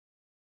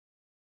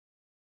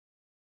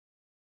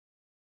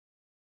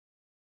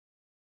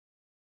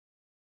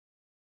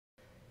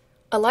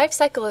A life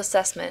cycle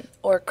assessment,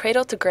 or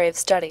cradle-to-grave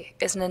study,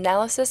 is an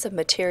analysis of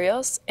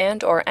materials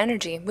and/or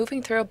energy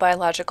moving through a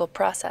biological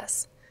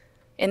process.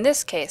 In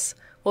this case,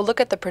 we'll look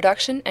at the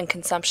production and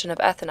consumption of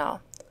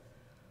ethanol.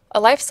 A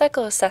life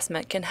cycle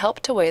assessment can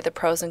help to weigh the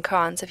pros and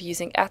cons of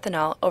using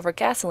ethanol over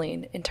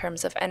gasoline in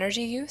terms of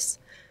energy use,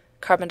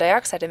 carbon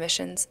dioxide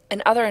emissions,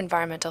 and other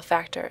environmental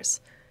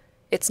factors.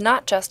 It's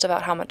not just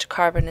about how much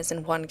carbon is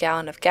in 1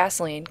 gallon of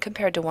gasoline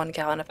compared to 1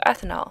 gallon of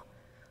ethanol.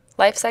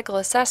 Life cycle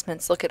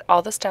assessments look at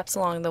all the steps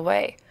along the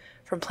way,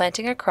 from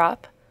planting a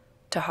crop,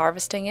 to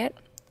harvesting it,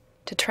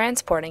 to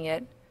transporting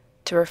it,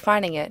 to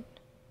refining it,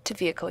 to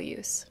vehicle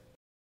use.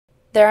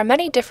 There are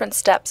many different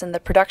steps in the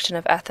production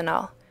of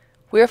ethanol.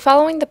 We are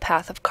following the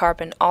path of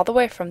carbon all the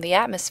way from the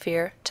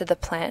atmosphere to the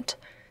plant,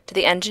 to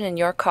the engine in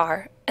your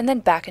car, and then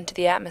back into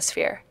the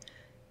atmosphere.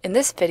 In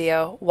this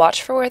video,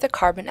 watch for where the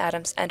carbon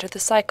atoms enter the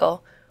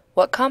cycle,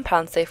 what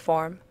compounds they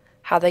form,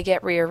 how they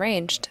get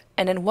rearranged,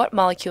 and in what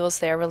molecules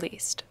they are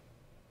released.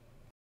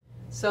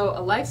 So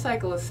a life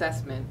cycle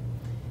assessment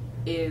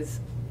is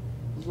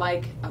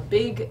like a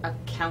big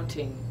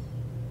accounting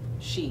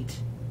sheet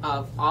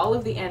of all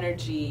of the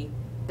energy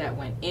that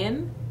went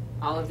in,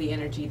 all of the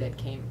energy that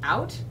came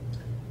out,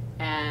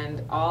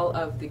 and all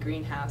of the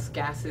greenhouse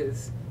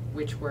gases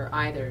which were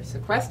either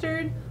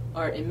sequestered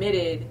or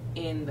emitted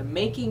in the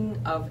making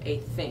of a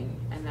thing.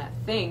 And that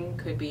thing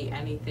could be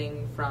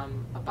anything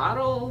from a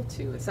bottle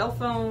to a cell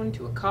phone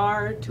to a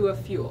car to a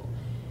fuel.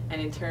 And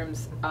in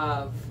terms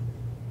of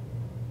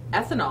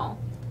ethanol,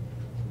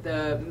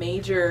 the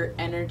major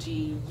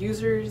energy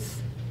users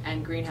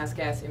and greenhouse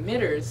gas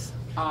emitters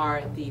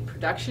are the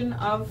production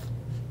of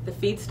the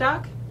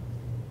feedstock,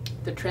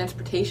 the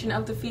transportation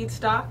of the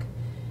feedstock,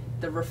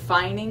 the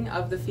refining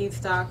of the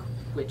feedstock,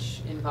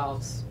 which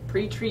involves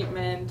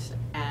pretreatment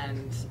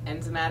and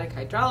enzymatic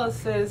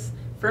hydrolysis,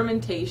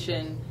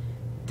 fermentation,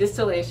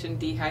 distillation,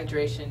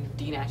 dehydration,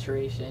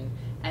 denaturation,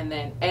 and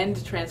then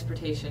end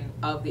transportation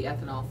of the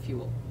ethanol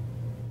fuel.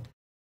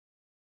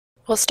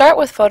 We'll start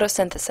with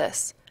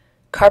photosynthesis.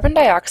 Carbon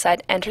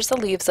dioxide enters the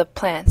leaves of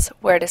plants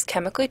where it is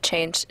chemically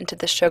changed into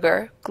the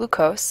sugar,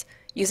 glucose,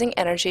 using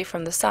energy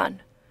from the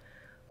sun.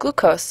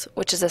 Glucose,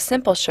 which is a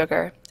simple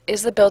sugar,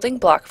 is the building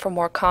block for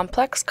more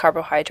complex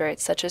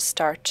carbohydrates such as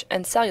starch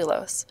and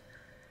cellulose.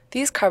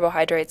 These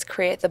carbohydrates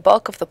create the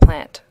bulk of the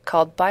plant,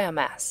 called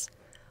biomass.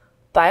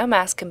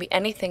 Biomass can be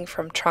anything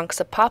from trunks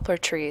of poplar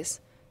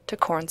trees, to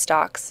corn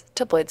stalks,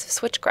 to blades of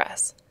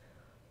switchgrass.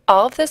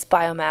 All of this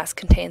biomass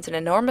contains an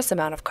enormous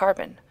amount of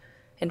carbon.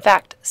 In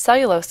fact,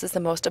 cellulose is the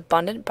most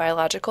abundant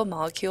biological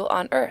molecule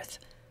on Earth.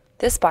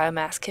 This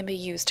biomass can be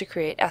used to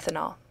create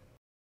ethanol.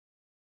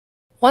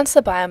 Once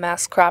the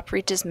biomass crop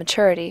reaches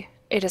maturity,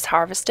 it is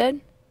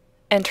harvested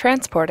and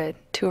transported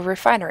to a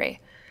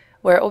refinery,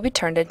 where it will be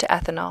turned into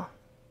ethanol.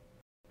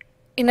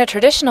 In a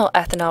traditional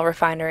ethanol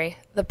refinery,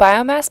 the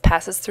biomass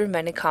passes through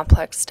many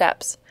complex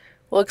steps.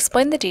 We'll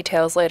explain the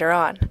details later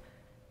on.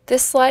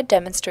 This slide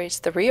demonstrates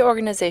the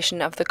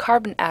reorganization of the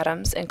carbon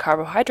atoms in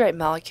carbohydrate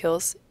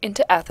molecules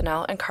into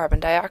ethanol and carbon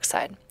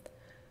dioxide.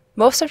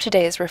 Most of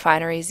today's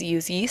refineries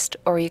use yeast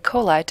or E.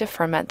 coli to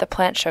ferment the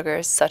plant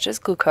sugars such as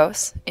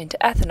glucose into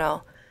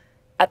ethanol.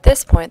 At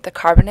this point, the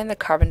carbon in the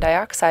carbon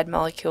dioxide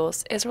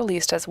molecules is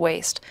released as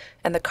waste,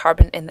 and the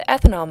carbon in the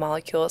ethanol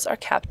molecules are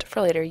kept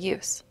for later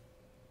use.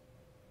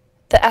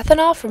 The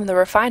ethanol from the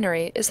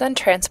refinery is then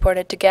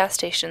transported to gas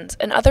stations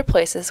and other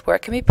places where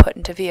it can be put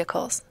into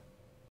vehicles.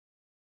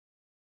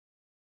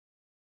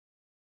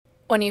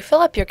 When you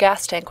fill up your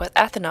gas tank with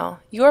ethanol,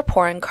 you are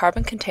pouring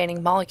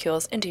carbon-containing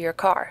molecules into your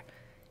car.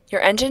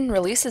 Your engine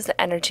releases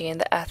the energy in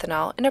the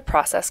ethanol in a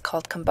process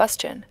called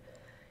combustion.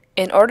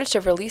 In order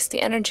to release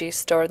the energy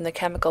stored in the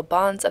chemical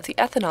bonds of the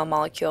ethanol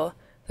molecule,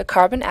 the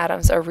carbon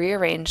atoms are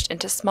rearranged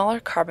into smaller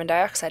carbon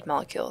dioxide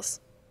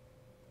molecules.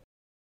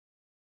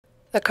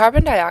 The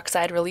carbon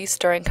dioxide released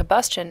during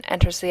combustion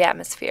enters the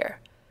atmosphere.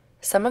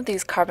 Some of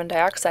these carbon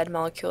dioxide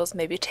molecules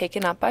may be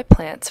taken up by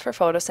plants for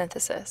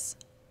photosynthesis.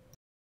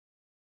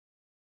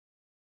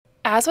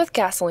 As with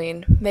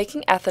gasoline,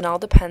 making ethanol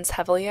depends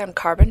heavily on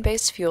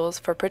carbon-based fuels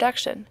for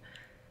production.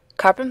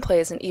 Carbon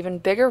plays an even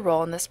bigger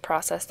role in this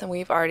process than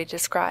we've already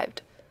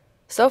described.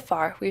 So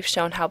far, we've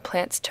shown how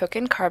plants took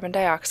in carbon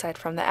dioxide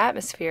from the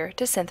atmosphere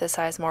to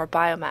synthesize more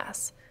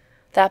biomass.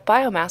 That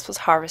biomass was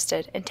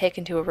harvested and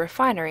taken to a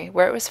refinery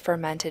where it was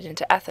fermented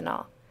into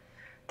ethanol.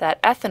 That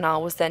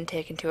ethanol was then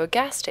taken to a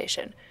gas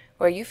station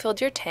where you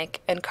filled your tank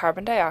and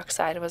carbon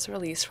dioxide was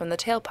released from the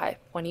tailpipe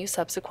when you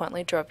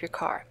subsequently drove your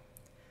car.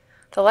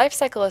 The life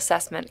cycle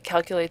assessment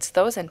calculates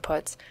those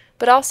inputs,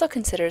 but also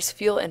considers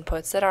fuel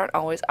inputs that aren't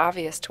always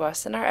obvious to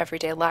us in our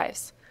everyday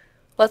lives.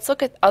 Let's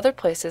look at other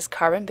places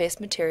carbon-based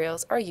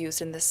materials are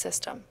used in this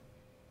system.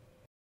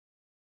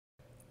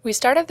 We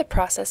started the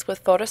process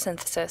with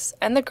photosynthesis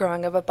and the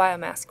growing of a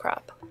biomass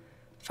crop.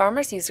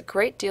 Farmers use a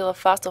great deal of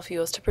fossil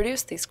fuels to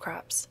produce these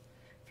crops.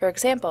 For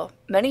example,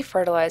 many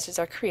fertilizers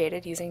are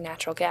created using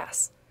natural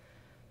gas.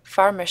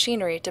 Farm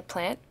machinery to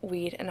plant,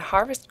 weed, and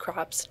harvest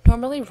crops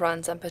normally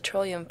runs on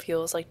petroleum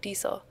fuels like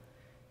diesel.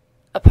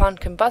 Upon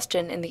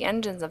combustion in the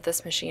engines of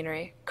this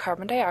machinery,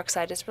 carbon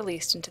dioxide is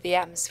released into the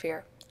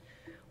atmosphere.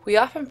 We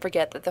often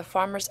forget that the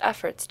farmers'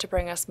 efforts to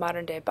bring us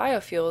modern-day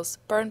biofuels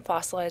burn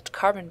fossilized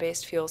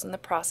carbon-based fuels in the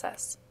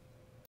process.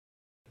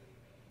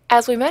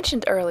 As we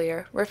mentioned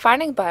earlier,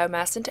 refining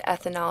biomass into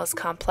ethanol is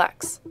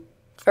complex.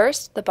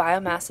 First, the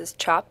biomass is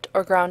chopped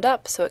or ground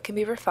up so it can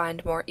be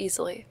refined more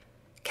easily.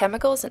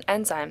 Chemicals and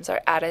enzymes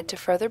are added to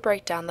further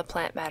break down the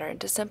plant matter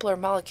into simpler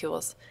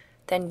molecules.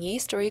 Then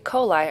yeast or E.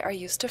 coli are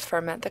used to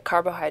ferment the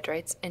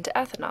carbohydrates into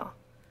ethanol.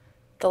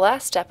 The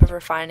last step of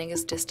refining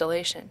is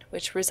distillation,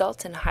 which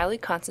results in highly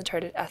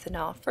concentrated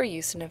ethanol for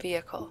use in a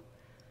vehicle.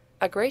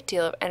 A great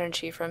deal of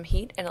energy from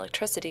heat and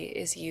electricity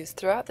is used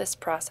throughout this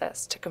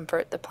process to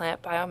convert the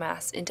plant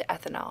biomass into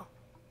ethanol.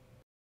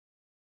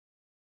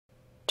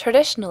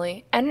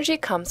 Traditionally, energy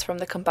comes from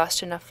the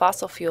combustion of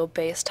fossil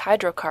fuel-based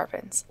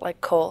hydrocarbons,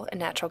 like coal and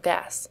natural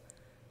gas.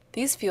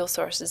 These fuel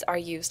sources are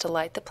used to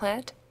light the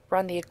plant,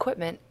 run the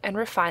equipment, and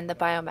refine the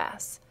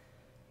biomass.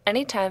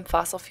 Anytime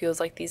fossil fuels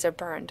like these are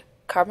burned,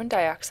 carbon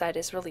dioxide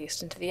is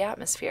released into the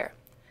atmosphere.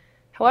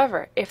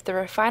 However, if the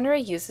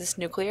refinery uses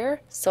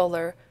nuclear,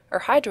 solar,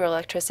 or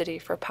hydroelectricity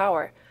for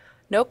power,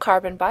 no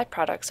carbon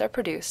byproducts are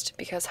produced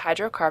because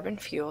hydrocarbon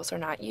fuels are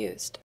not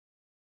used.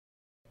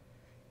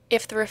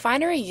 If the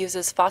refinery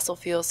uses fossil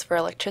fuels for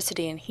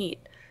electricity and heat,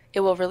 it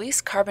will release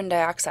carbon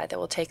dioxide that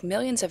will take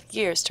millions of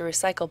years to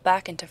recycle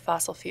back into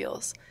fossil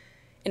fuels.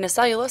 In a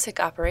cellulosic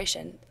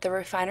operation, the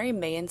refinery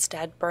may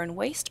instead burn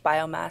waste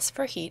biomass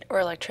for heat or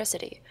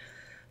electricity.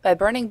 By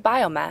burning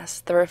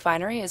biomass, the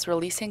refinery is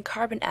releasing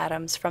carbon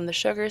atoms from the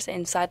sugars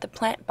inside the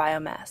plant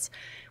biomass,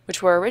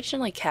 which were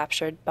originally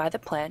captured by the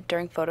plant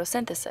during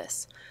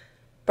photosynthesis.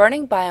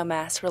 Burning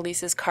biomass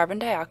releases carbon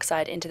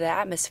dioxide into the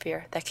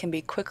atmosphere that can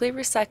be quickly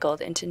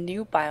recycled into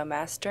new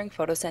biomass during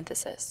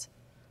photosynthesis.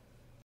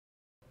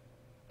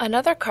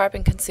 Another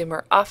carbon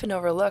consumer often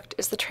overlooked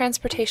is the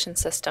transportation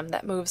system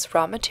that moves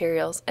raw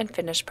materials and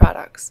finished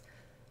products.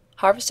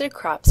 Harvested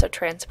crops are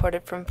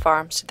transported from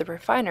farms to the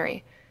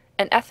refinery,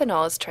 and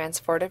ethanol is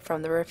transported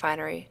from the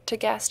refinery to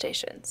gas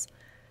stations.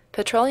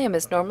 Petroleum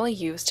is normally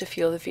used to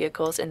fuel the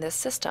vehicles in this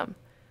system.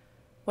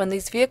 When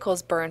these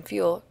vehicles burn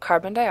fuel,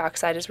 carbon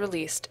dioxide is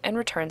released and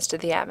returns to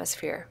the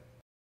atmosphere.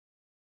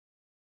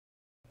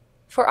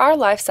 For our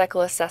life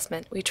cycle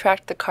assessment, we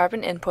tracked the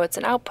carbon inputs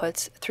and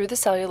outputs through the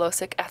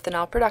cellulosic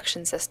ethanol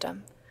production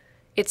system.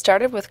 It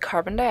started with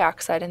carbon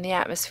dioxide in the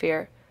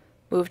atmosphere,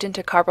 moved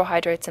into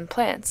carbohydrates in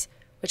plants,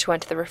 which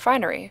went to the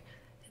refinery,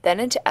 then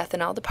into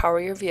ethanol to power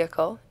your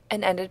vehicle,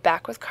 and ended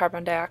back with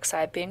carbon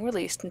dioxide being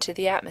released into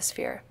the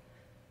atmosphere.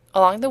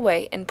 Along the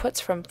way,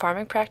 inputs from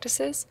farming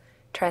practices,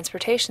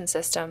 transportation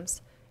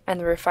systems, and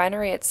the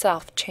refinery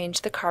itself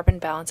changed the carbon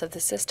balance of the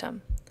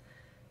system.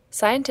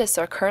 Scientists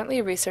are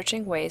currently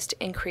researching ways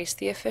to increase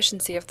the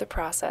efficiency of the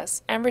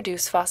process and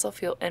reduce fossil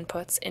fuel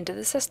inputs into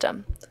the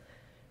system.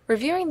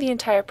 Reviewing the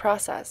entire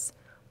process,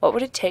 what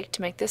would it take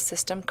to make this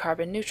system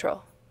carbon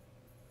neutral?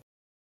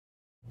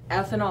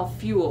 Ethanol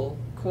fuel,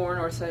 corn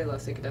or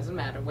cellulosic, it doesn't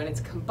matter, when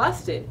it's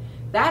combusted,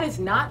 that is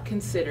not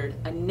considered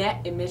a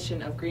net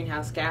emission of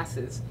greenhouse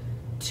gases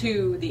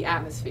to the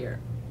atmosphere.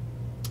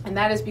 And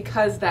that is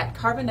because that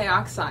carbon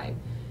dioxide,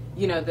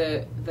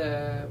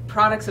 the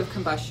products of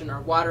combustion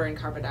are water and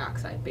carbon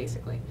dioxide,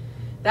 basically.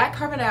 That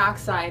carbon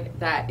dioxide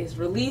that is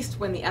released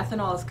when the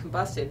ethanol is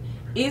combusted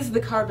is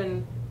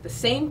the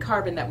same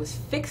carbon that was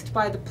fixed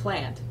by the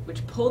plant,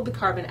 which pulled the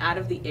carbon out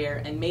of the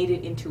air and made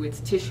it into its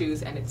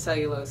tissues and its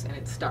cellulose and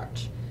its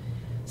starch.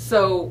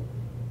 So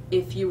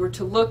if you were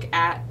to look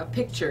at a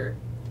picture,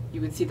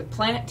 you would see the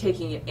plant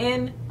taking it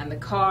in and the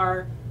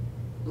car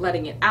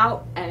letting it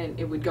out, and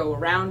it would go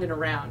around and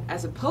around,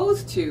 as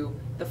opposed to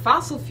the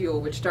fossil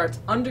fuel, which starts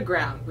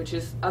underground, which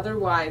is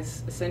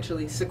otherwise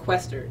essentially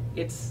sequestered.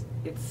 It's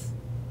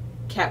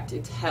kept,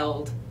 it's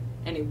held,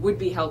 and it would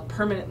be held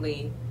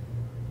permanently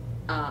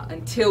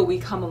until we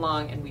come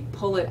along and we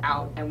pull it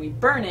out and we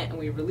burn it and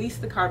we release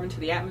the carbon to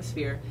the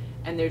atmosphere,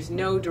 and there's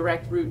no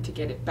direct route to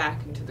get it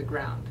back into the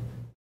ground.